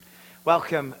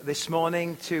Welcome this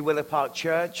morning to Willow Park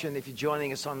Church, and if you're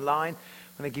joining us online,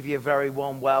 I want to give you a very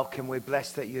warm welcome. We're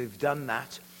blessed that you've done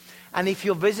that. And if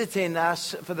you're visiting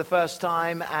us for the first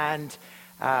time and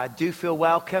do feel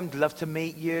welcomed, love to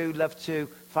meet you, love to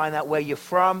find out where you're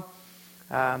from,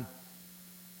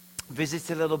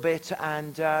 visit a little bit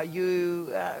and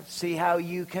you see how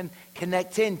you can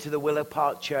connect into the Willow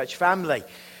Park Church family.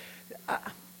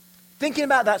 Thinking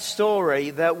about that story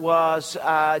that was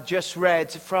just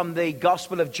read from the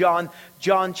Gospel of John,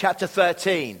 John chapter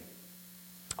 13,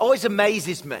 always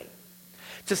amazes me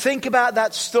to think about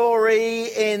that story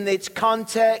in its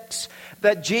context,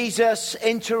 that Jesus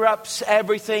interrupts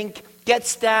everything,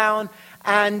 gets down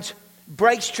and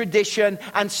breaks tradition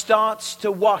and starts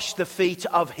to wash the feet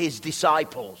of his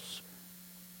disciples.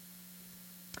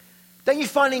 Don't you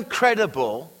find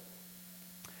incredible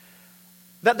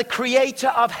that the creator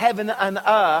of heaven and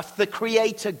earth, the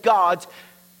creator God,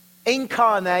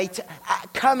 incarnate,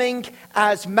 coming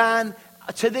as man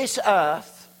to this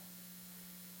earth,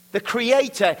 the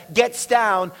creator gets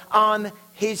down on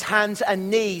his hands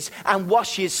and knees and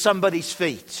washes somebody's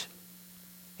feet,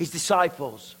 his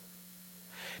disciples.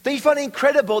 Don't you find it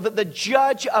incredible that the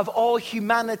judge of all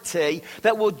humanity,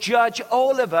 that will judge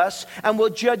all of us and will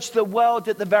judge the world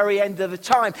at the very end of the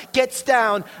time, gets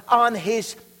down on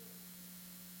his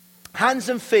hands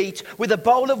and feet with a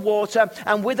bowl of water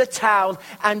and with a towel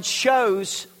and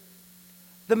shows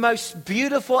the most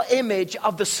beautiful image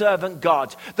of the servant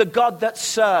God, the God that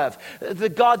serves, the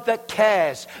God that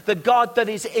cares, the God that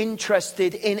is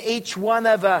interested in each one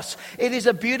of us. It is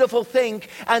a beautiful thing.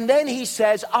 And then he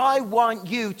says, I want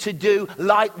you to do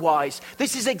likewise.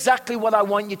 This is exactly what I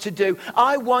want you to do.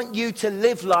 I want you to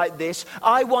live like this.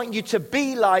 I want you to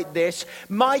be like this.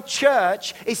 My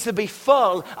church is to be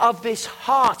full of this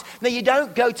heart. Now, you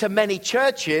don't go to many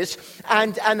churches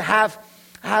and have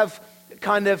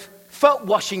kind of foot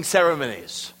washing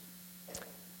ceremonies.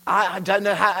 I don't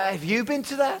know how, have you been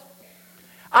to that?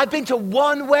 I've been to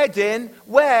one wedding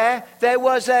where there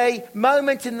was a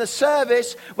moment in the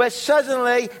service where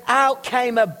suddenly out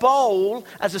came a bowl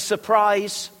as a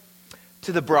surprise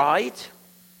to the bride.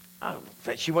 I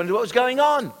bet she wondered what was going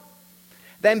on.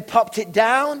 Then popped it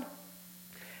down,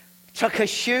 took her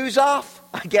shoes off.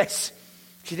 I guess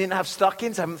she didn't have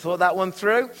stockings. I haven't thought that one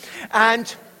through. And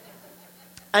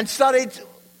started,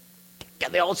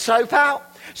 get the old soap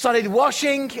out, started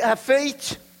washing her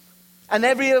feet. And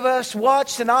every of us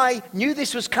watched, and I knew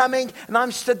this was coming, and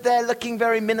I'm stood there looking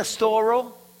very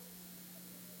ministerial.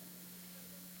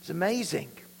 It's amazing.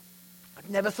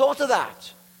 I'd never thought of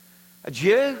that. Had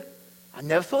you? I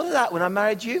never thought of that when I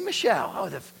married you, Michelle. I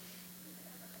would have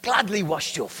gladly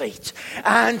washed your feet.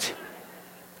 And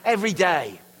every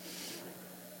day.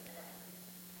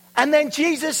 And then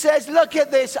Jesus says, look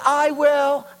at this, I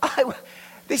will.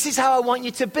 This is how I want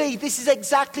you to be. This is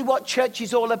exactly what church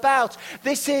is all about.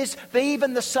 This is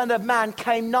even the Son of Man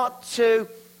came not to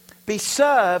be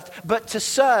served, but to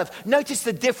serve. Notice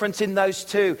the difference in those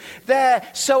two. There,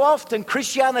 so often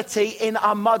Christianity in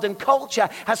our modern culture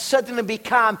has suddenly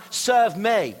become serve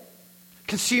me.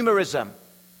 Consumerism.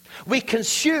 We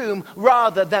consume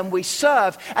rather than we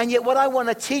serve. And yet what I want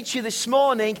to teach you this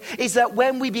morning is that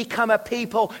when we become a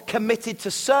people committed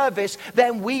to service,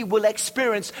 then we will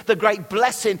experience the great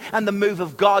blessing and the move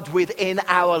of God within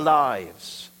our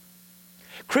lives.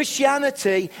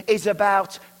 Christianity is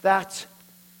about that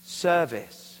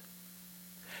service.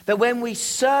 That when we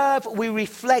serve, we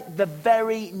reflect the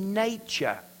very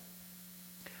nature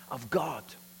of God.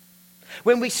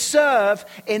 When we serve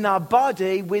in our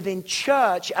body, within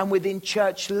church and within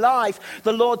church life,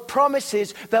 the Lord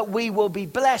promises that we will be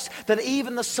blessed. That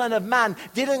even the Son of Man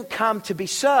didn't come to be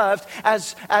served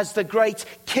as the great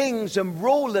kings and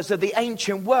rulers of the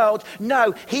ancient world.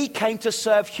 No, he came to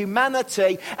serve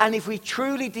humanity. And if we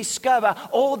truly discover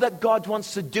all that God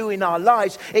wants to do in our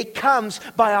lives, it comes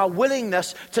by our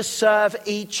willingness to serve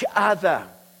each other.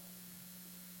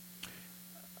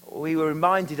 We were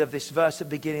reminded of this verse at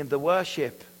the beginning of the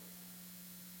worship.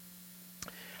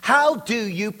 How do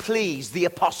you please the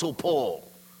Apostle Paul?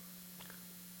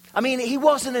 I mean, he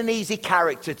wasn't an easy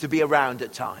character to be around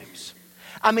at times.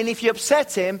 I mean, if you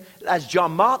upset him, as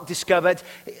John Mark discovered,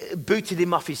 booted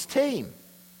him off his team.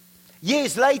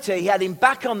 Years later, he had him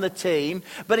back on the team,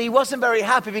 but he wasn't very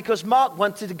happy because Mark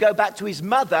wanted to go back to his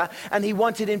mother and he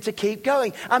wanted him to keep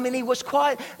going. I mean, he was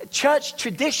quite, church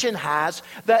tradition has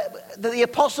that the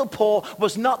Apostle Paul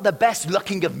was not the best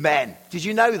looking of men. Did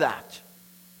you know that?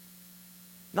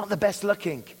 Not the best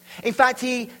looking. In fact,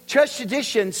 church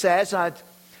tradition says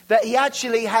that he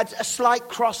actually had a slight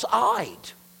cross-eyed.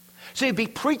 So he'd be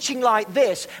preaching like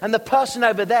this and the person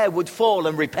over there would fall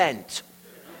and repent.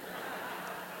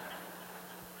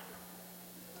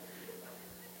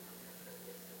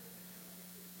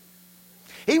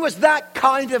 He was that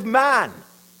kind of man.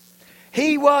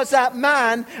 He was that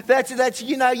man that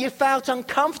you felt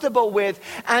uncomfortable with.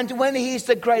 And when he is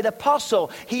the great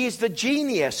apostle, he is the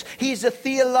genius. He is the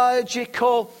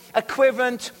theological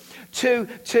equivalent to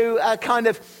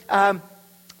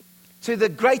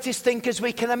the greatest thinkers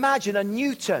we can imagine, a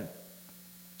Newton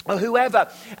or whoever.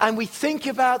 And we think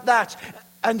about that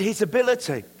and his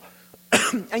ability.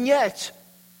 And yet,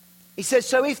 he says,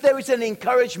 so if there is an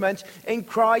encouragement in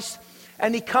Christ,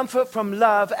 any comfort from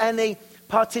love, any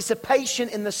participation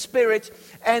in the Spirit,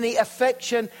 any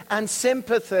affection and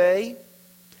sympathy,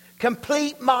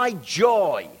 complete my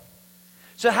joy.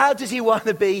 So how does he want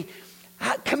to be?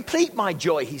 Complete my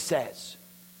joy, he says.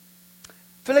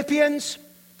 Philippians,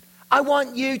 I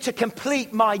want you to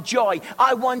complete my joy.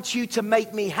 I want you to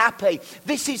make me happy.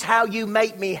 This is how you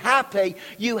make me happy.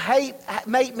 You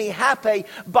make me happy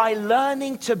by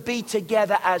learning to be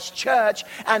together as church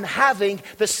and having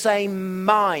the same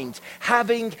mind,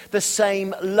 having the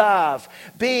same love,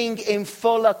 being in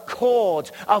full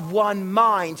accord of one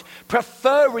mind,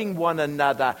 preferring one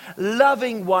another,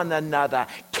 loving one another,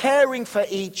 caring for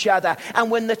each other. And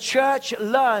when the church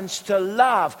learns to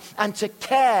love and to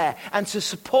care and to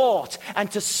support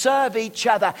and to serve each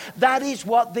other, that is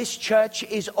what this church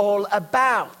is all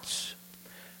about.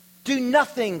 Do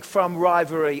nothing from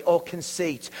rivalry or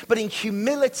conceit, but in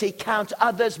humility count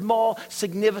others more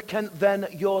significant than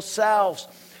yourselves.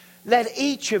 Let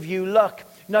each of you look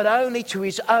not only to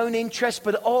his own interests,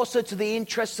 but also to the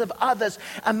interests of others.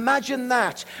 Imagine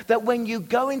that when you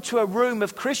go into a room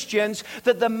of Christians,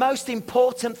 that the most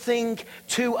important thing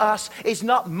to us is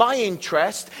not my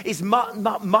interest, is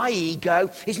not my ego,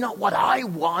 is not what I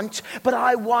want, but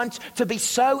I want to be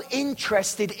so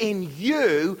interested in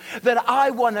you that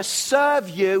I want to serve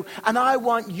you, and I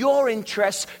want your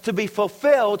interests to be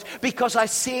fulfilled, because I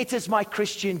see it as my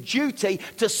Christian duty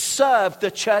to serve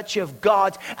the church of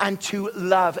God and to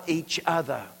love each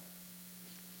other.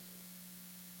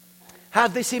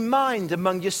 Have this in mind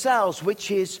among yourselves,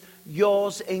 which is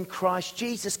yours in Christ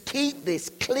Jesus. Keep this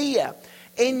clear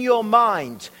in your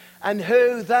mind. And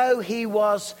who, though he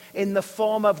was in the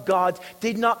form of God,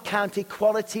 did not count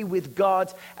equality with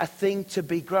God a thing to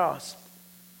be grasped,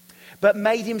 but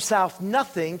made himself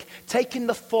nothing, taking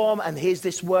the form, and here's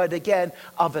this word again,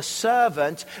 of a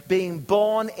servant, being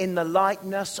born in the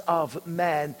likeness of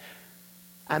men.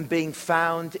 And being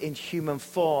found in human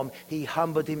form, he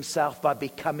humbled himself by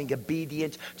becoming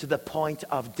obedient to the point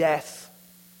of death,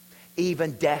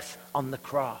 even death on the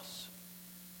cross.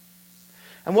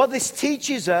 And what this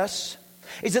teaches us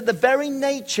is that the very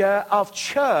nature of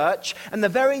church and the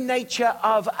very nature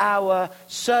of our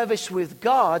service with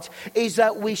God is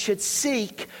that we should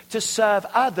seek to serve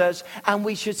others, and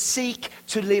we should seek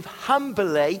to live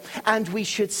humbly, and we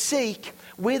should seek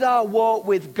with our walk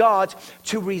with God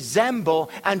to resemble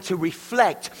and to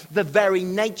reflect the very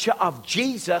nature of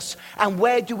Jesus. And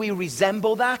where do we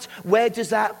resemble that? Where does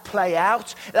that play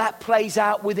out? That plays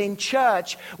out within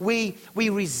church. We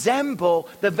resemble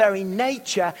the very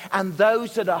nature, and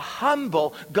those that are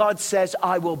humble, God says,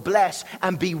 I will bless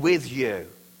and be with you.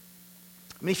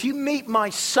 I mean, if you meet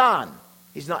my son,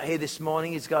 he's not here this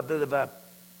morning, he's got a bit of a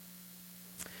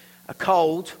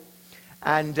cold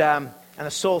and a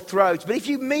sore throat. But if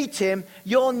you meet him,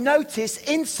 you'll notice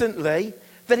instantly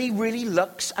that he really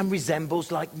looks and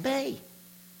resembles like me.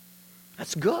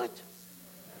 That's good.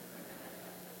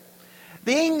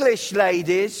 The English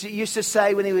ladies used to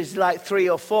say when he was like 3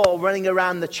 or 4, running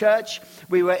around the church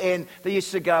we were in, they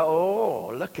used to go,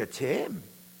 oh, look at him.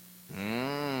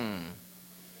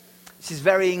 This is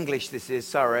very English, this is,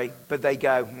 sorry. But they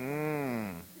go,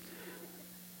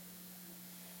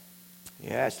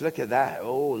 Yes, look at that.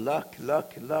 Oh, look.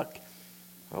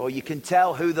 Oh, you can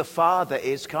tell who the Father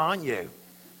is, can't you?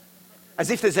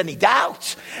 As if there's any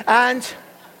doubt. And,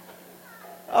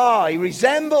 he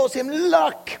resembles him.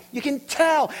 Look, you can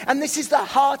tell. And this is the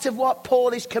heart of what Paul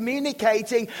is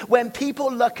communicating. When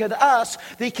people look at us,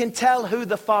 they can tell who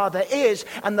the Father is.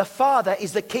 And the Father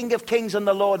is the King of Kings and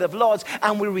the Lord of Lords.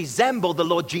 And we resemble the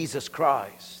Lord Jesus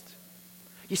Christ.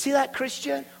 You see that,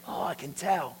 Christian? Oh, I can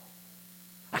tell.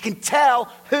 I can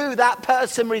tell who that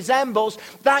person resembles.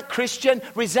 That Christian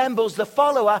resembles the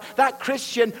follower. That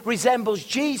Christian resembles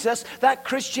Jesus. That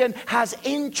Christian has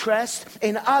interest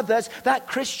in others. That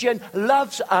Christian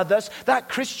loves others. That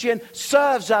Christian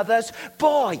serves others.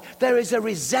 Boy, there is a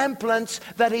resemblance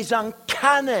that is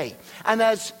uncanny. And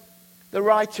as the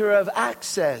writer of Acts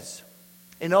says,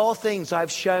 in all things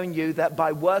I've shown you that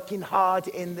by working hard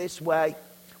in this way,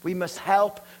 we must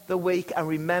help the weak and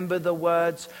remember the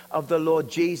words of the Lord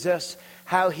Jesus,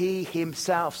 how he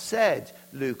himself said,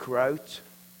 Luke wrote,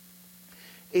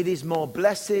 it is more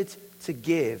blessed to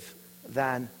give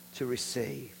than to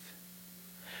receive.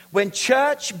 When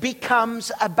church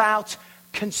becomes about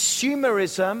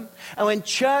consumerism, and when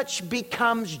church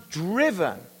becomes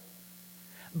driven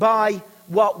by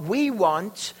what we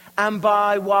want and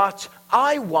by what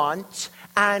I want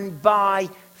and by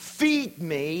feed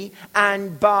me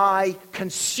and by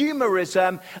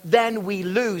consumerism, then we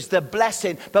lose the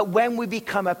blessing. But when we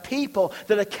become a people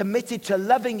that are committed to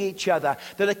loving each other,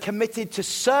 that are committed to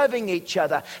serving each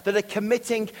other, that are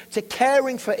committing to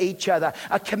caring for each other,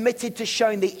 are committed to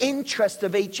showing the interest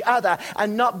of each other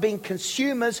and not being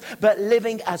consumers, but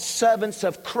living as servants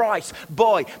of Christ,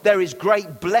 boy, there is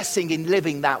great blessing in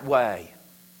living that way.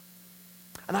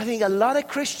 And I think a lot of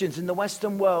Christians in the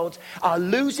Western world are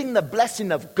losing the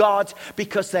blessing of God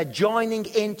because they're joining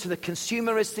into the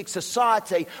consumeristic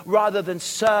society rather than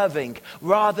serving,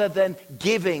 rather than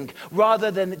giving,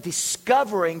 rather than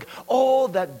discovering all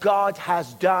that God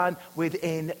has done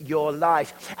within your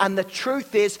life. And the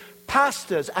truth is,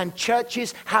 pastors and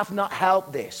churches have not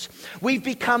helped this. We've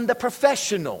become the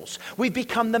professionals. We've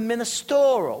become the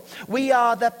ministerial. We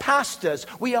are the pastors.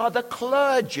 We are the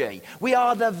clergy. We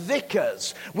are the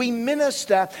vicars. We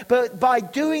minister, but by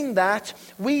doing that,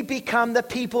 we become the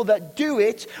people that do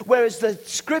it, whereas the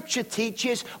scripture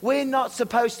teaches we're not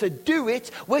supposed to do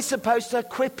it. We're supposed to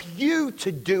equip you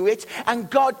to do it, and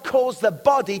God calls the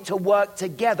body to work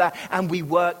together, and we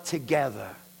work together.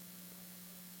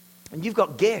 And you've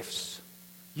got gifts,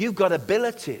 you've got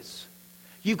abilities,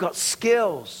 you've got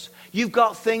skills, you've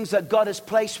got things that God has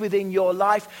placed within your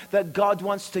life that God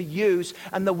wants to use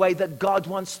and the way that God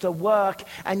wants to work.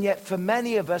 And yet for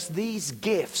many of us, these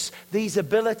gifts, these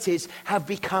abilities have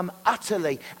become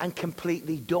utterly and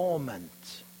completely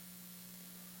dormant.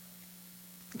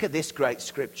 Look at this great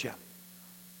scripture.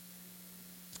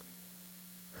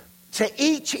 To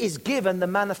each is given the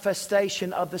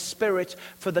manifestation of the Spirit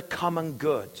for the common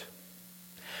good.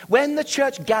 When the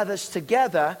church gathers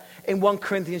together, in 1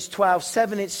 Corinthians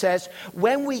 12:7 it says,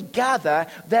 when we gather,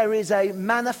 there is a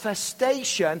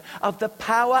manifestation of the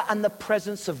power and the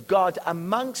presence of God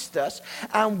amongst us.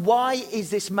 And why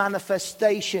is this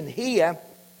manifestation here?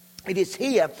 It is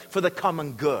here for the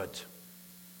common good.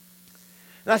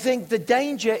 And I think the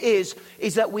danger is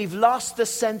that we've lost the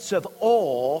sense of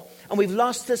awe, and we've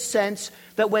lost the sense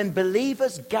that when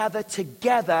believers gather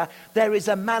together, there is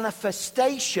a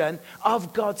manifestation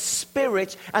of God's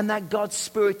Spirit, and that God's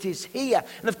Spirit is here.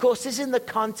 And of course, this is in the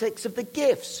context of the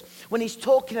gifts. When he's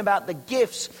talking about the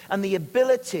gifts and the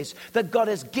abilities that God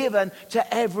has given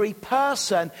to every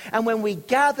person. And when we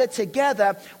gather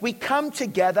together, we come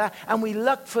together and we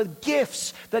look for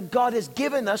gifts that God has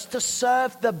given us to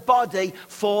serve the body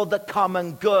for the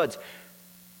common good.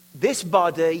 This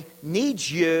body needs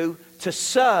you to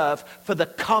serve for the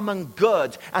common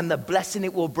good and the blessing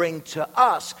it will bring to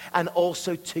us and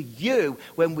also to you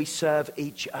when we serve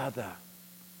each other.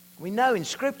 We know in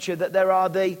Scripture that there are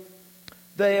the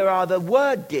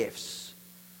word gifts,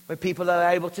 where people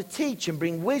are able to teach and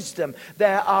bring wisdom.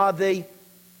 There are the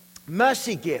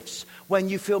mercy gifts, when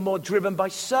you feel more driven by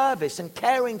service and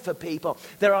caring for people.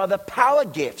 There are the power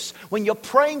gifts, when you're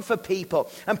praying for people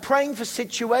and praying for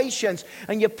situations,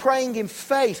 and you're praying in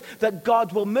faith that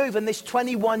God will move. And this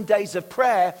 21 days of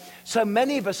prayer, so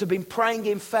many of us have been praying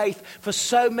in faith for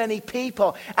so many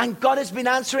people, and God has been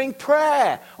answering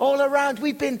prayer all around.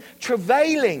 We've been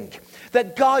travailing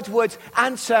that God would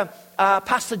answer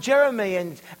Pastor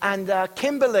Jeremy and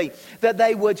Kimberly, that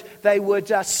they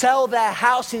would sell their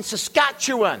house in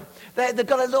Saskatchewan. They've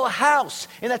got a little house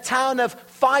in a town of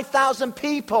 5,000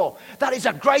 people. That is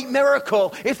a great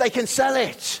miracle if they can sell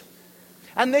it.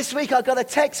 And this week I got a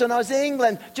text when I was in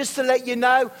England, just to let you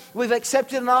know, we've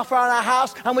accepted an offer on our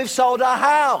house and we've sold our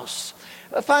house.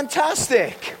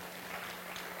 Fantastic.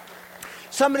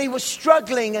 Somebody was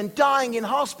struggling and dying in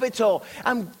hospital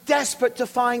and desperate to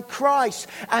find Christ.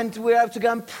 And we were able to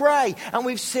go and pray. And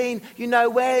we've seen,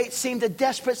 where it seemed a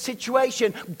desperate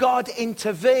situation, God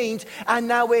intervened. And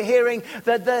now we're hearing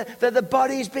that the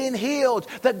body is being healed,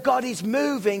 that God is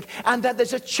moving, and that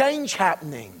there's a change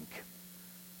happening.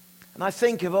 And I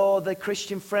think of all the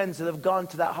Christian friends that have gone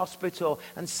to that hospital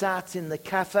and sat in the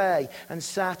cafe and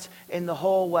sat in the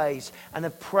hallways and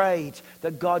have prayed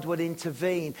that God would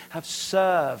intervene, have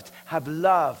served, have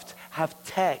loved, have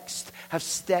texted, have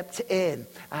stepped in,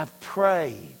 have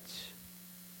prayed.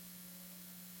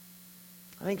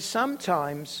 I think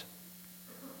sometimes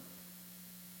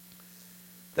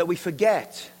that we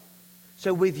forget.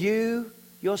 So with you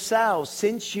yourselves,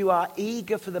 since you are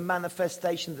eager for the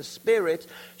manifestation of the Spirit,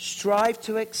 strive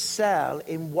to excel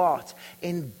in what?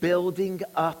 In building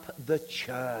up the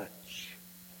church.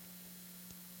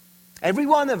 Every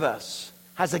one of us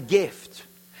has a gift.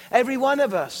 Every one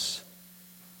of us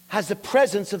has the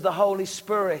presence of the Holy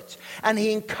Spirit. And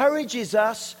he encourages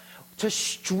us to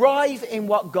strive in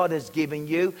what God has given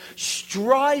you.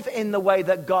 Strive in the way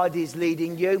that God is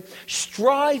leading you.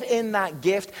 Strive in that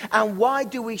gift. And why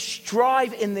do we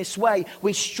strive in this way?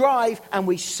 We strive and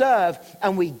we serve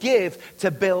and we give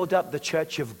to build up the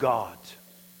church of God.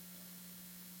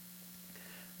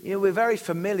 You know, we're very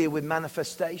familiar with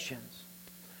manifestations,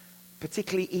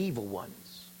 particularly evil ones.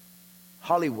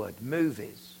 Hollywood,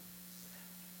 movies,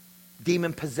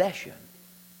 demon possession,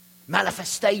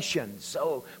 manifestations.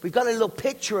 So we've got a little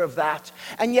picture of that.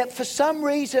 And yet for some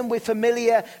reason we're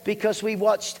familiar because we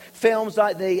watched films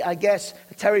like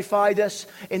terrified us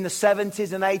in the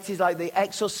 70s and 80s, like The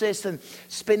Exorcist and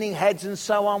Spinning Heads and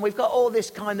so on. We've got all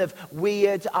this kind of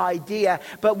weird idea.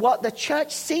 But what the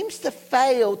church seems to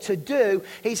fail to do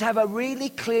is have a really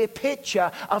clear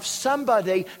picture of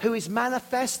somebody who is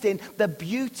manifesting the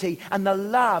beauty and the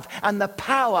love and the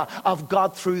power of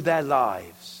God through their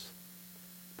lives.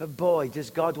 But boy,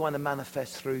 does God want to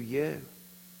manifest through you.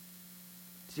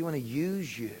 Does he want to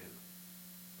use you?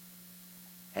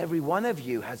 Every one of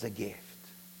you has a gift.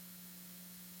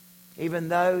 Even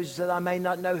those that I may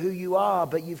not know who you are,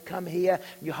 but you've come here,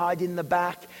 you hide in the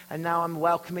back, and now I'm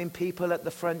welcoming people at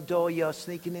the front door. You're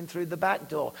sneaking in through the back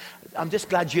door. I'm just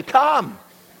glad you come.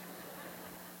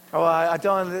 Oh, I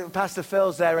don't. Pastor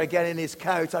Phil's there again in his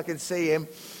coat. I can see him.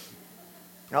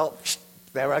 Oh,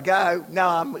 there I go. No,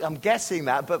 I'm guessing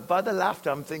that, but by the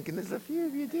laughter, I'm thinking there's a few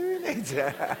of you doing it.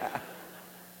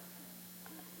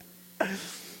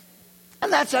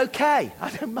 And that's okay.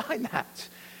 I don't mind that.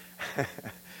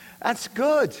 That's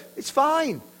good. It's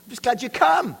fine. I'm just glad you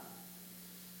come.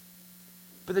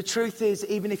 But the truth is,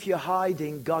 even if you're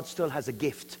hiding, God still has a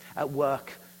gift at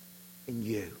work in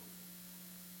you.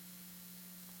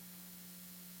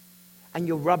 And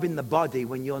you're rubbing the body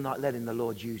when you're not letting the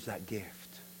Lord use that gift.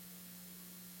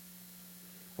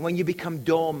 And when you become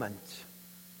dormant,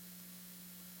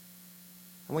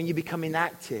 and when you become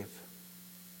inactive,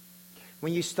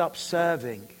 when you stop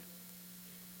serving,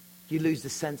 you lose the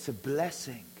sense of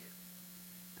blessing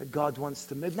that God wants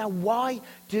to move. Now, why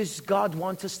does God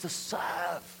want us to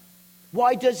serve?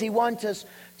 Why does he want us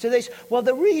to this? Well,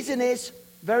 the reason is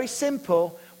very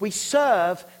simple. We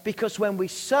serve because when we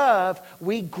serve,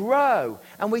 we grow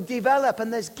and we develop.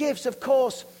 And there's gifts, of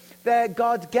course, that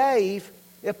God gave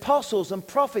apostles and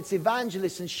prophets,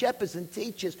 evangelists and shepherds and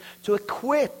teachers to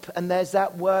equip, and there's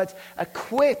that word,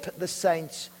 equip the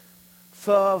saints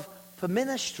for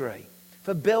ministry,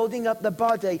 for building up the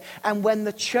body. And when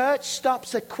the church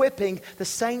stops equipping the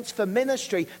saints for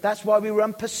ministry, that's why we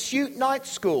run Pursuit Night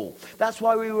School. That's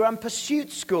why we run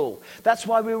Pursuit School. That's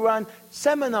why we run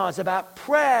seminars about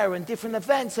prayer and different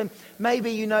events. And maybe,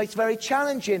 you know, it's very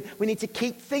challenging. We need to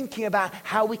keep thinking about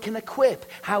how we can equip,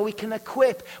 how we can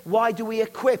equip. Why do we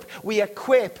equip? We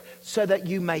equip so that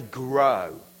you may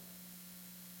grow.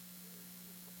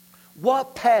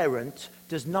 What parent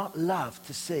does not love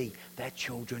to see their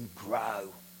children grow?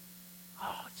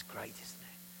 Oh, it's great, isn't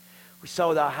it? We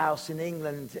sold our house in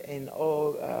England in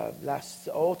last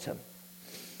autumn.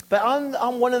 But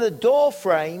on one of the door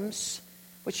frames,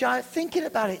 which I'm thinking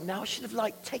about it now, I should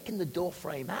have taken the door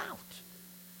frame out.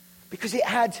 Because it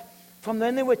had, from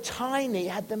when they were tiny,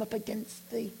 it had them up against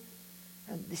and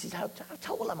this is how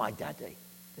tall am I, Daddy?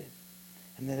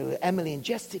 And then there were Emily and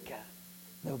Jessica.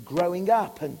 They were growing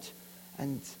up,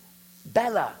 and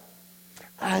Bella,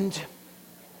 and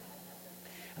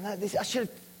I should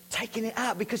have taken it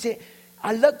out because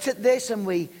I looked at this, and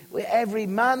we every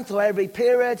month or every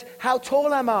period, how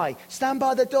tall am I? Stand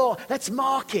by the door. Let's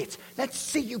mark it. Let's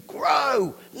see you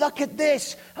grow. Look at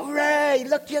this. Hooray.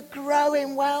 Look, you're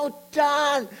growing. Well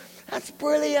done. That's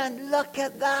brilliant. Look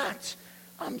at that.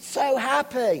 I'm so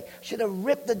happy. Should have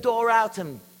ripped the door out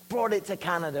and brought it to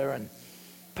Canada and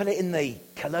put it in the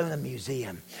Kelowna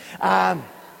Museum.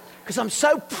 Because I'm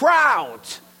so proud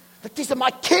that these are my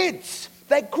kids.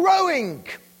 They're growing.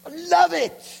 I love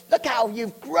it. Look how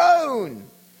you've grown.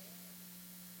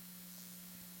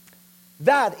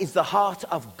 That is the heart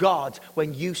of God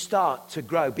when you start to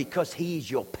grow, because he is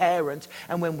your parent.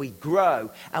 And when we grow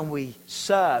and we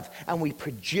serve and we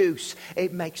produce,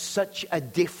 it makes such a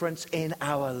difference in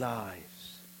our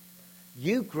lives.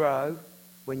 You grow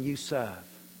when you serve.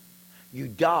 You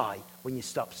die when you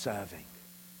stop serving.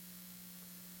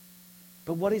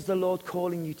 But what is the Lord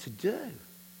calling you to do?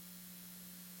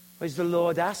 What is the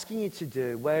Lord asking you to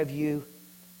do? Where have you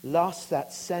lost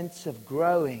that sense of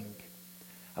growing,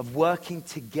 of working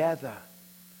together,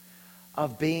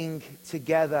 of being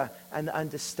together and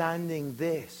understanding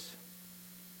this?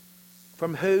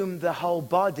 from whom the whole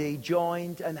body,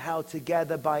 joined and held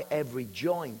together by every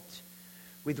joint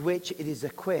with which it is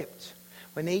equipped,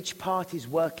 when each part is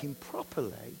working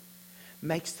properly,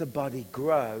 makes the body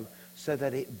grow so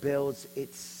that it builds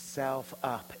itself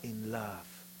up in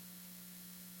love.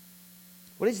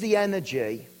 What is the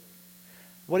energy?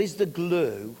 What is the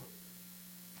glue?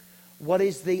 What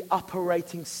is the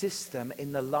operating system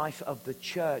in the life of the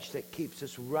church that keeps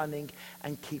us running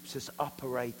and keeps us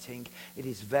operating? It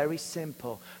is very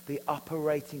simple. The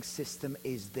operating system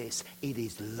is this. It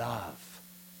is love.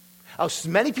 Oh, so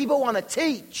many people want to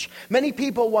teach. Many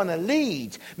people want to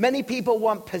lead. Many people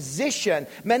want position.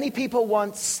 Many people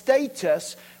want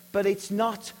status. But it's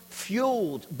not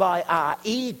fueled by our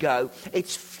ego.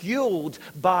 It's fueled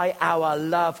by our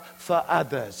love for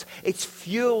others. It's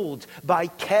fueled by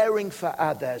caring for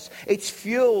others. It's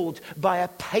fueled by a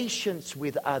patience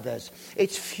with others.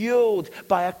 It's fueled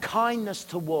by a kindness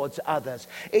towards others.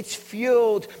 It's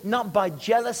fueled not by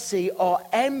jealousy or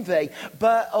envy,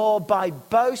 or by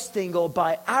boasting or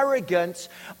by arrogance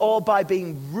or by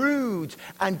being rude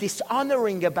and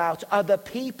dishonoring about other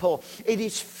people. It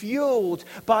is fueled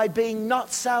by being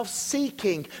not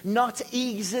self-seeking, not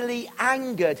easily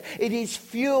angered. It is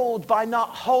fueled by not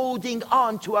holding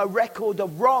on to a record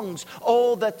of wrongs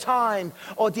all the time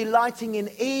or delighting in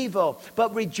evil,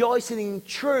 but rejoicing in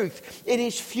truth. It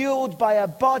is fueled by a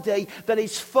body that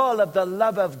is full of the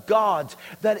love of God,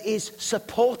 that is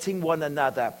supporting one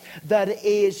another, that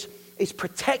is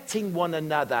protecting one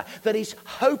another, that is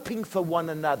hoping for one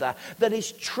another, that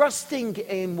is trusting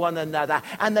in one another,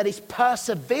 and that is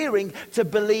persevering to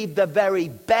believe the very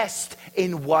best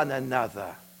in one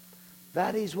another.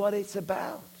 That is what it's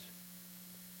about.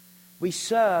 We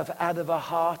serve out of a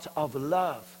heart of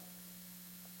love.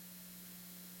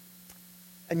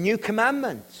 A new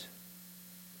commandment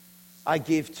I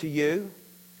give to you.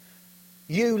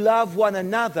 You love one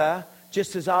another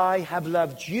just as I have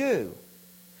loved you.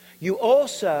 You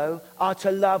also are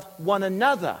to love one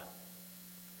another.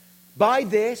 By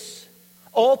this,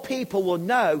 all people will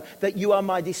know that you are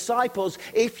my disciples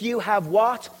if you have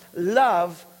what?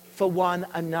 Love for one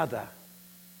another.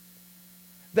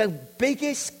 The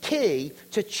biggest key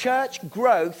to church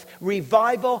growth,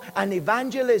 revival, and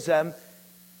evangelism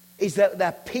is that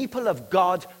the people of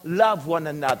God love one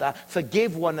another,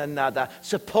 forgive one another,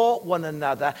 support one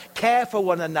another, care for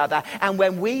one another. And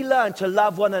when we learn to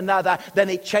love one another, then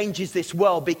it changes this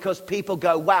world, because people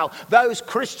go, wow, those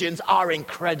Christians are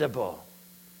incredible.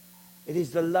 It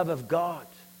is the love of God.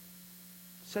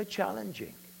 So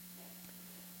challenging.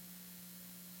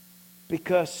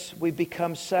 Because we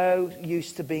become so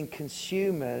used to being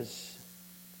consumers,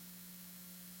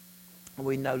 and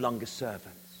we're no longer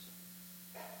servants.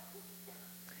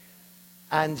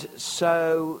 And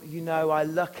so, I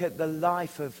look at the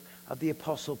life of the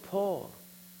Apostle Paul.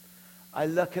 I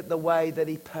look at the way that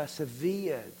he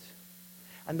persevered.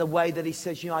 And the way that he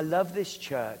says, I love this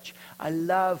church. I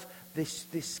love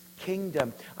this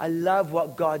kingdom. I love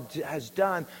what God has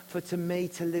done. For to me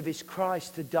to live is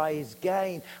Christ, to die is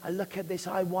gain. I look at this,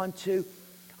 I want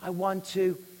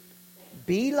to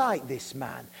be like this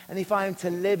man. And if I am to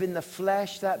live in the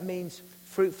flesh, that means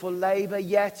fruitful labor.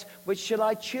 Yet which shall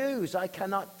I choose? I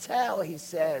cannot tell, he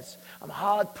says. I'm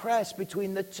hard pressed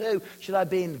between the two. Should I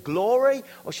be in glory,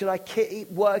 or should I keep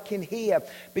working here?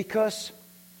 Because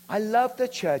I love the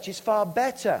church. It's far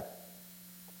better.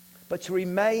 But to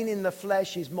remain in the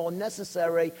flesh is more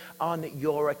necessary on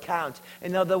your account.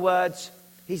 In other words,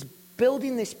 he's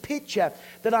building this picture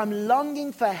that I'm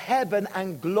longing for heaven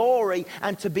and glory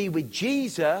and to be with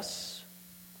Jesus.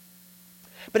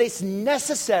 But it's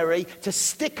necessary to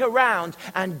stick around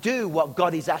and do what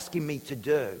God is asking me to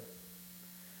do.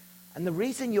 And the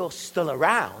reason you're still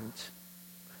around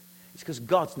is because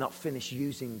God's not finished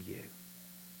using you.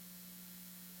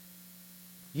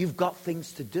 You've got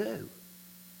things to do.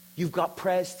 You've got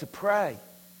prayers to pray.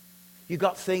 You've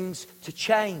got things to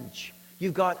change.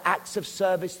 You've got acts of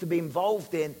service to be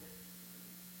involved in.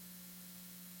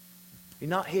 You're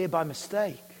not here by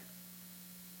mistake.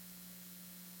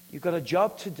 You've got a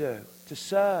job to do, to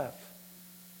serve.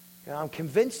 I'm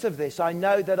convinced of this. I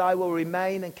know that I will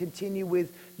remain and continue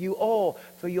with you all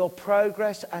for your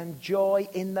progress and joy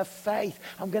in the faith.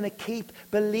 I'm going to keep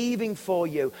believing for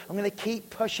you. I'm going to keep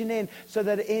pushing in so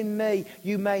that in me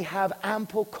you may have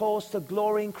ample cause to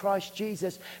glory in Christ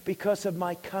Jesus because of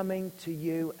my coming to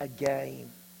you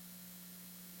again.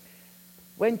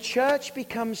 When church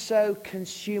becomes so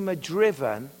consumer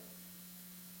driven,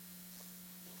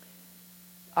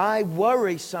 I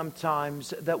worry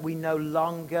sometimes that we no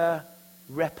longer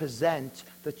represent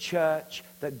the church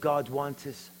that God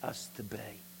wants us to be.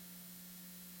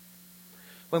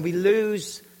 when we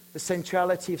lose the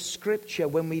centrality of Scripture,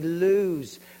 when we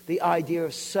lose the idea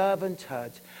of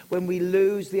servanthood, when we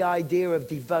lose the idea of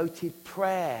devoted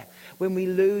prayer, when we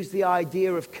lose the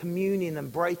idea of communion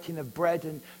and breaking of bread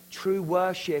and true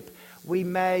worship, we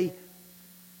may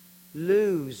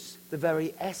lose the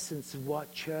very essence of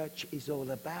what church is all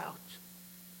about.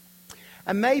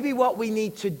 And maybe what we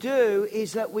need to do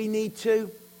is that we need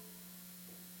to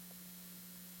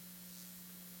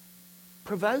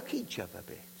provoke each other a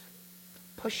bit.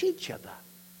 Push each other.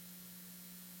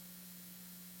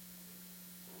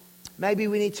 Maybe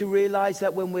we need to realize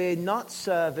that when we're not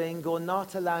serving or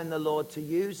not allowing the Lord to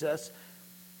use us,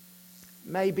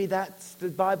 maybe that's, the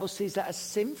Bible sees that as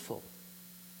sinful.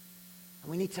 And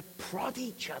we need to prod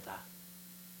each other.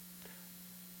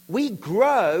 We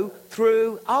grow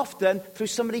often through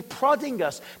somebody prodding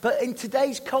us. But in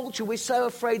today's culture, we're so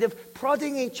afraid of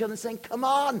prodding each other and saying, come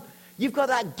on, you've got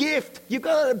that gift, you've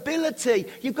got that ability,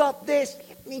 you've got this.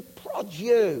 Let me prod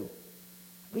you.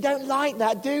 We don't like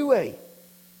that, do we?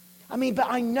 I mean, but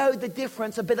I know the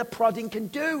difference a bit of prodding can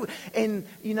do in,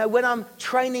 when I'm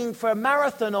training for a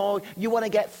marathon, or you want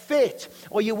to get fit,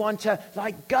 or you want to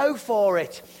go for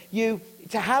it.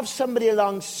 To have somebody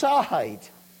alongside.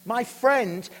 My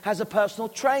friend has a personal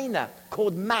trainer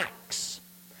called Max.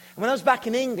 And when I was back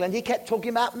in England, he kept talking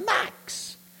about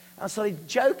Max. I started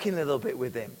joking a little bit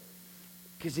with him,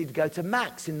 because he'd go to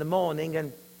Max in the morning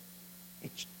and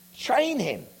he'd train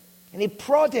him and he'd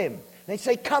prod him. And he'd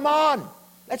say, come on,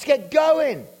 let's get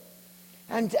going.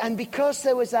 And because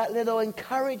there was that little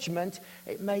encouragement,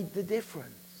 it made the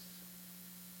difference.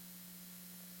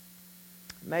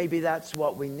 Maybe that's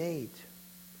what we need.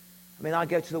 I mean, I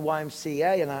go to the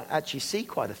YMCA and I actually see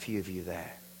quite a few of you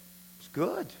there. It's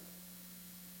good.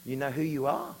 You know who you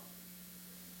are.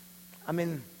 I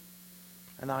mean,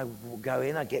 and I will go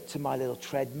in, I get to my little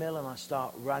treadmill and I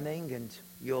start running and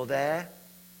you're there.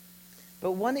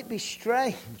 But won't it be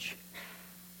strange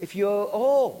if you're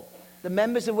all the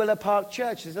members of Willow Park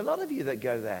Church? There's a lot of you that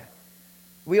go there.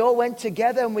 We all went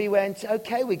together and we went,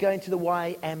 okay, we're going to the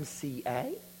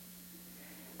YMCA.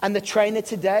 And the trainer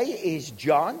today is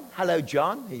John. Hello,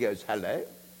 John. He goes, hello.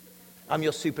 I'm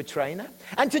your super trainer.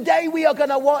 And today we are going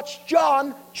to watch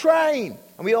John train.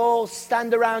 And we all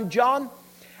stand around John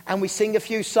and we sing a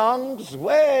few songs.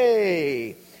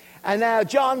 Way. And now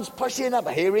John's pushing up.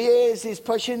 Here he is. He's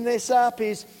pushing this up.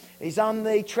 He's on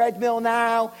the treadmill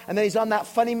now. And then he's on that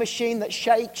funny machine that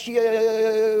shakes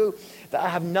you. That I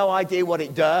have no idea what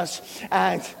it does.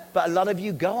 But a lot of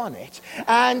you go on it.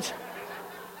 And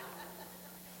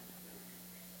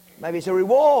maybe it's a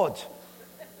reward.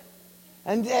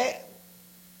 And I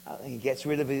think he gets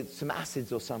rid of some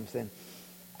acids or something.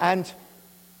 And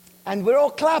we're all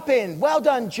clapping. Well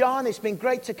done, John. It's been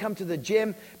great to come to the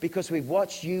gym because we've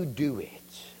watched you do it.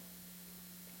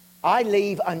 I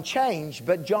leave unchanged,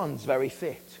 but John's very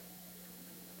fit.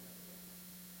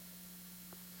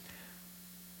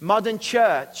 Modern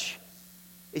church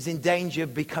is in danger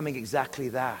of becoming exactly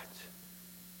that.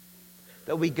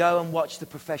 That we go and watch the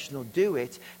professional do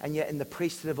it, and yet in the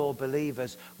priesthood of all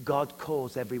believers, God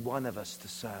calls every one of us to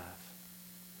serve.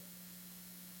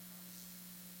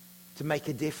 To make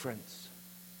a difference.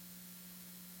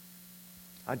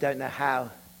 I don't know how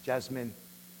Jasmine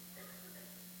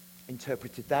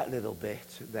interpreted that little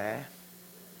bit there.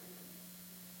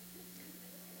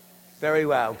 Very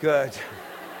well, good.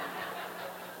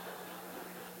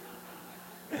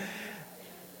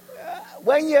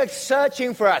 When you're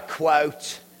searching for a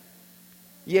quote,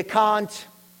 you can't.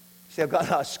 See, I've got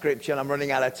a lot of scripture and I'm running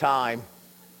out of time.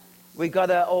 We've got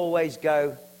to always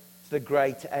go to the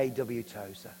great A.W.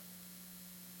 Tozer.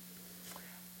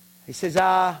 He says,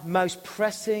 our most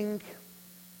pressing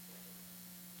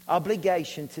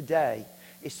obligation today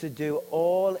is to do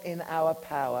all in our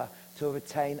power to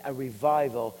attain a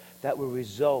revival that will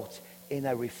result in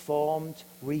a reformed,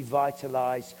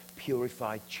 revitalized,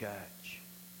 purified church.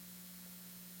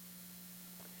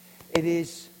 It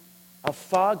is of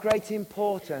far greater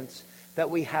importance that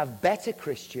we have better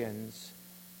Christians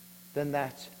than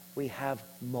that we have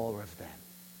more of them.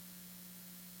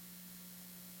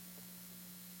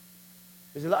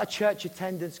 There's a lot of church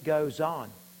attendance goes on.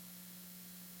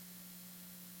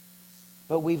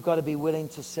 But we've got to be willing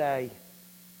to say,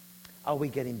 are we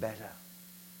getting better?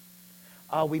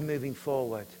 Are we moving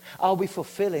forward? Are we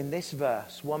fulfilling this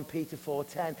verse, 1 Peter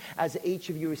 4:10, as each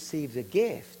of you receives a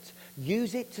gift,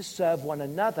 use it to serve one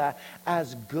another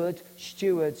as good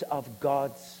stewards of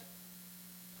God's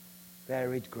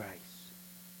varied grace.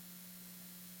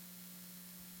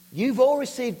 You've all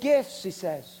received gifts, he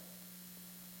says.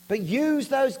 But use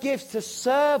those gifts to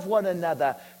serve one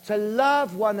another, to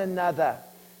love one another,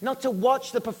 not to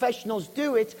watch the professionals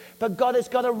do it, but God has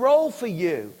got a role for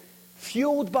you,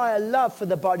 fueled by a love for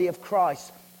the body of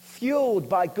Christ, fueled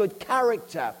by good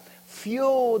character,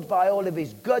 fueled by all of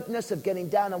his goodness of getting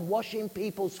down and washing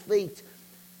people's feet.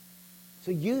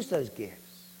 So use those gifts.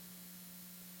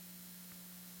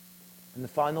 And the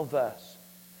final verse.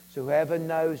 So whoever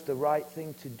knows the right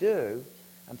thing to do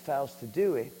and fails to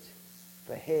do it,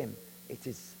 for him it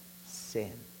is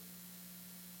sin.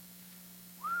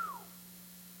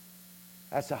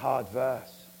 That's a hard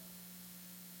verse.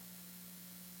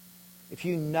 If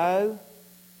you know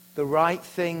the right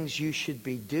things you should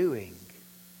be doing,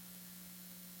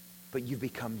 but you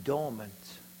become dormant,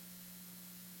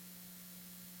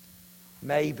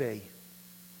 maybe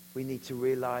we need to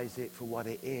realize it for what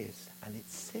it is, and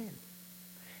it's sin.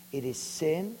 It is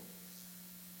sin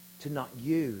to not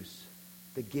use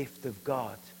the gift of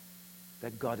God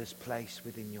that God has placed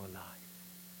within your life.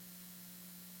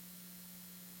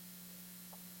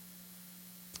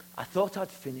 I thought I'd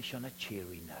finish on a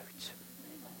cheery note.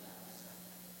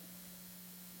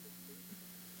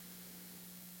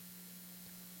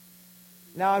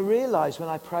 Now I realize when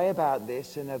I pray about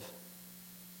this and have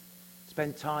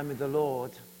spent time with the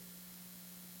Lord,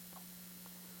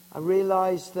 I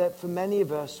realize that for many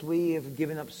of us, we have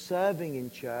given up serving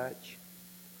in church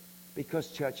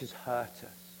because church has hurt us.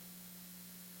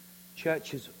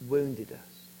 Church has wounded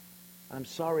us. I'm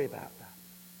sorry about that.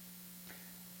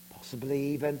 Possibly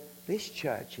even this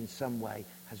church in some way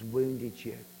has wounded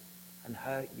you and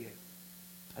hurt you.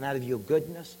 And out of your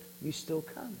goodness, you still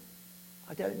come.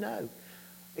 I don't know.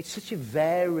 It's such a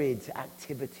varied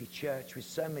activity, church, with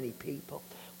so many people,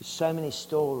 with so many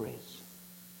stories.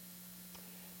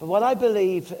 But what I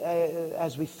believe,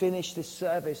 as we finish this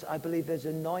service, I believe there's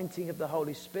anointing of the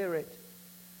Holy Spirit.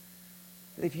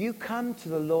 That if you come to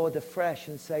the Lord afresh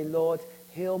and say, Lord,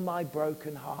 heal my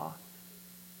broken heart,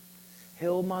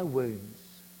 heal my wounds,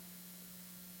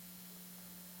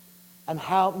 and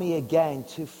help me again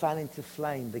to fan into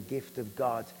flame the gift of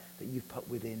God that you've put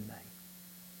within me.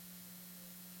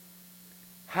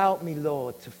 Help me,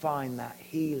 Lord, to find that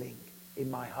healing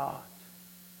in my heart.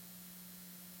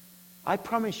 I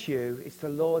promise you, it's the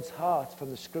Lord's heart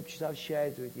from the scriptures I've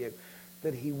shared with you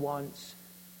that he wants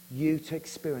you to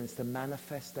experience the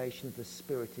manifestation of the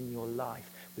Spirit in your life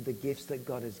with the gifts that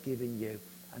God has given you,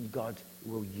 and God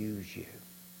will use you.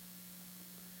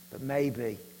 But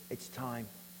maybe it's time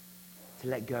to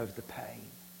let go of the pain,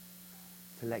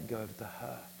 to let go of the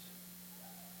hurt.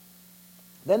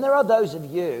 Then there are those of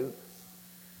you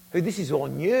who this is all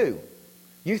new.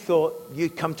 You thought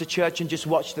you'd come to church and just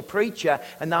watch the preacher,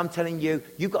 and now I'm telling you,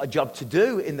 you've got a job to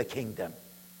do in the kingdom.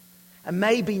 And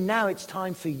maybe now it's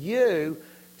time for you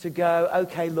to go,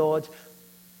 okay, Lord,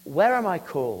 where am I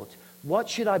called? What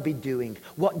should I be doing?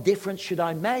 What difference should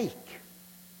I make?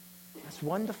 That's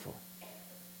wonderful.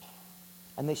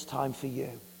 And it's time for you.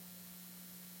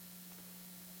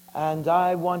 And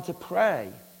I want to pray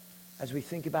as we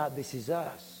think about this is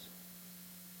us.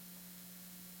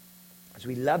 As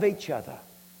we love each other,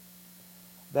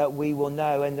 that we will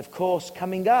know. And of course,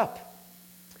 coming up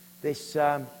this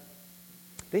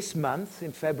month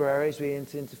in February, as we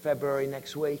enter into February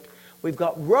next week, we've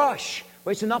got Rosh,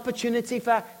 where it's an opportunity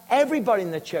for everybody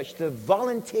in the church to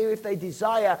volunteer if they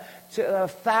desire to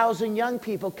 1,000 young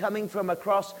people coming from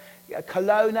across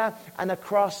Kelowna and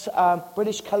across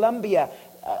British Columbia.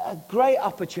 A great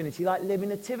opportunity, like Living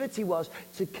Nativity was,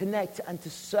 to connect and to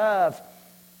serve.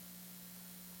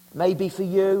 Maybe for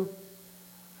you,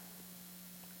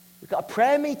 we've got a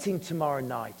prayer meeting tomorrow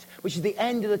night, which is the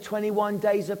end of the 21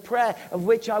 days of prayer, of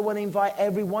which I want to invite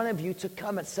every one of you to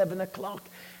come at 7 o'clock.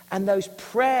 And those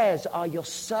prayers are your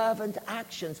servant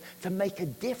actions to make a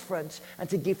difference and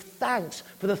to give thanks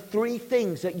for the 3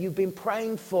 things that you've been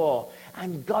praying for.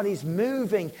 And God is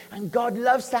moving, and God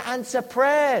loves to answer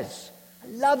prayers. I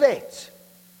love it.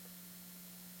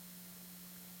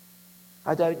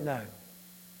 I don't know.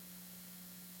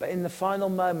 But in the final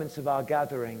moments of our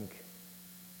gathering,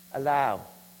 allow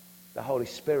the Holy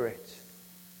Spirit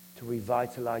to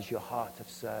revitalize your heart of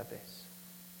service.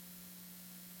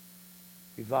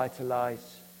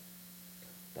 Revitalize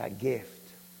that gift.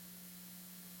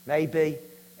 Maybe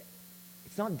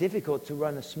it's not difficult to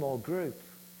run a small group.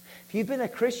 If you've been a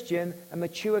Christian, a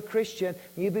mature Christian,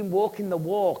 and you've been walking the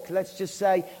walk, let's just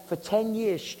say, for 10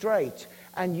 years straight,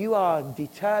 and you are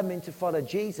determined to follow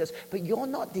Jesus, but you're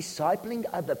not discipling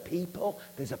other people,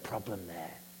 there's a problem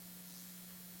there.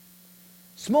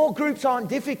 Small groups aren't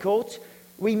difficult.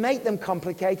 We make them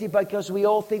complicated because we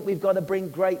all think we've got to bring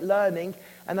great learning.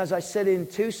 And as I said in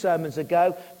 2 sermons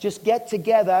ago, just get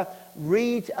together,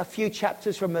 read a few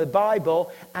chapters from the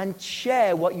Bible and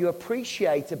share what you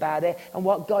appreciate about it and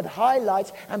what God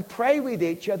highlights, and pray with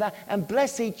each other and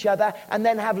bless each other, and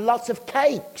then have lots of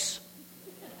cakes.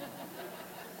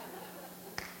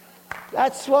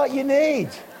 That's what you need.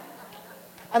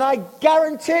 And I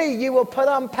guarantee you will put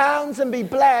on pounds and be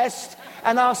blessed.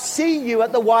 And I'll see you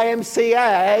at the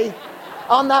YMCA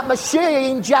on that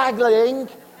machine juggling.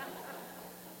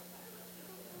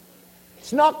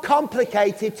 It's not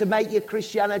complicated to make your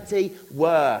Christianity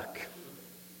work.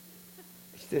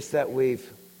 It's just that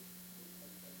we've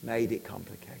made it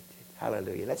complicated.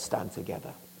 Hallelujah. Let's stand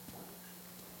together.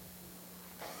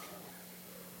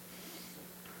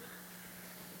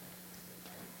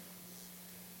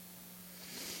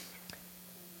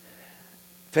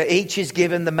 For each is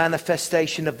given the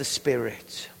manifestation of the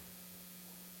Spirit.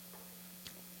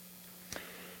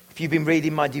 If you've been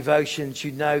reading my devotions,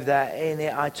 you know that in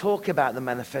it I talk about the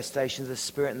manifestation of the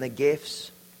Spirit and the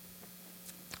gifts,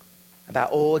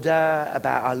 about order,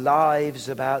 about our lives,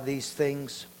 about these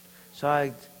things.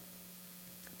 But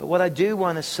what I do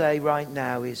want to say right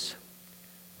now is,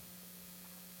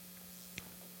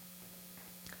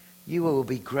 you will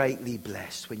be greatly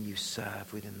blessed when you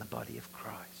serve within the body of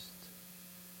Christ.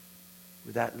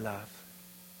 With that love.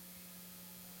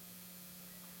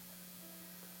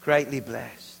 Greatly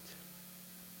blessed.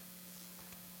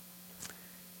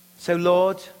 So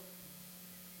Lord,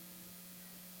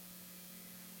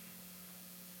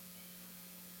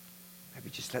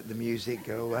 maybe just let the music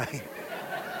go away.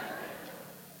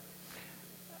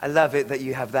 I love it that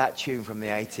you have that tune from the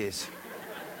 80s.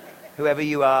 Whoever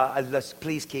you are,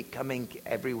 please keep coming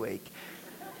every week.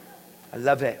 I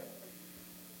love it.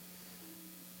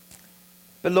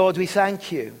 But Lord, we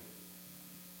thank you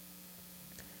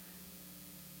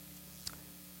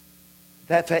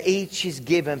that for each is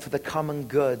given for the common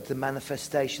good, the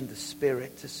manifestation of the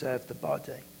Spirit to serve the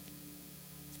body.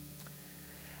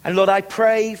 And Lord, I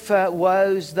pray for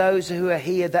those who are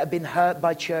here that have been hurt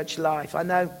by church life. I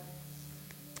know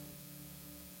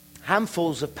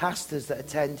handfuls of pastors that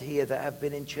attend here that have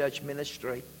been in church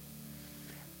ministry.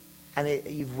 And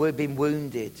you've been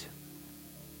wounded.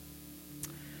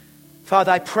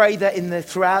 Father, I pray that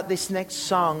throughout this next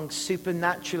song,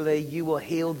 supernaturally, you will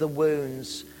heal the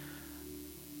wounds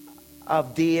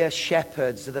of dear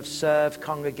shepherds that have served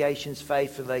congregations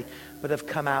faithfully, but have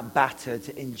come out battered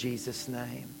in Jesus'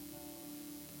 name.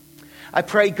 I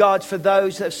pray, God, for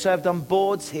those that have served on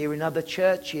boards here in other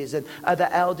churches and other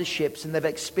elderships, and they've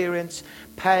experienced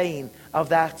pain of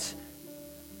that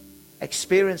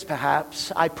experience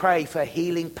perhaps. I pray for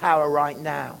healing power right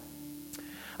now.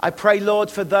 I pray,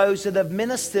 Lord, for those that have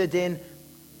ministered in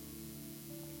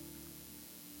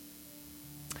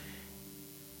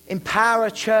power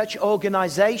church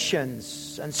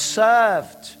organizations and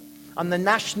served on the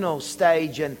national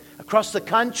stage and across the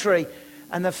country,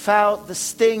 and have felt the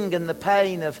sting and the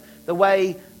pain of the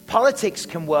way politics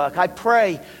can work. I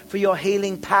pray for your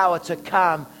healing power to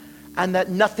come, and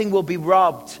that nothing will be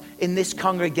robbed in this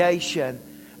congregation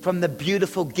from the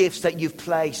beautiful gifts that you've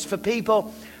placed. For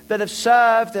people that have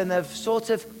served and have sort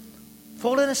of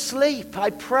fallen asleep, I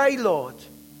pray, Lord,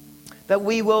 that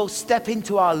we will step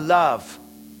into our love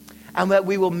and that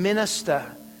we will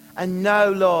minister and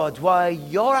know, Lord, what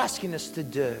you're asking us to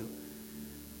do.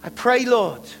 I pray,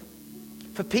 Lord,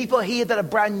 for people here that are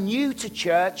brand new to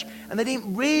church and they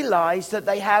didn't realize that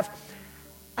they have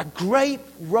a great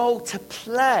role to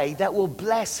play that will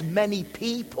bless many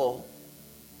people.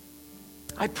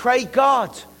 I pray,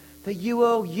 God, that you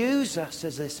will use us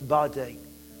as this body.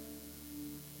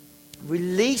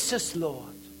 Release us,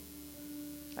 Lord,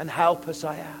 and help us,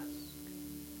 I ask.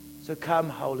 So come,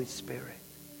 Holy Spirit.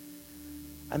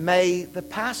 And may the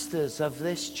pastors of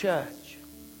this church,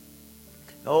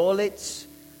 all its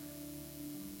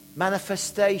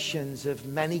manifestations of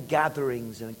many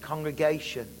gatherings and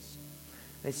congregations,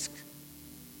 its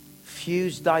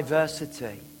fused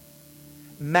diversity,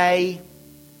 may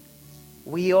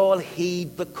we all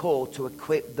heed the call to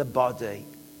equip the body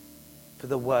for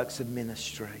the works of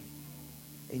ministry.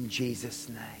 In Jesus'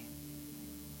 name.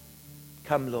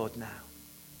 Come, Lord, now.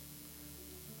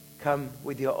 Come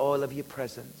with your all of your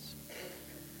presence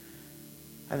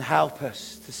and help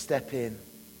us to step in.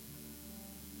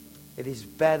 It is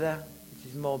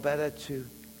more better to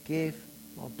give,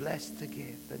 more blessed to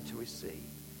give than to receive.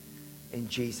 In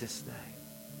Jesus' name.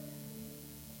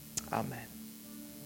 Amen.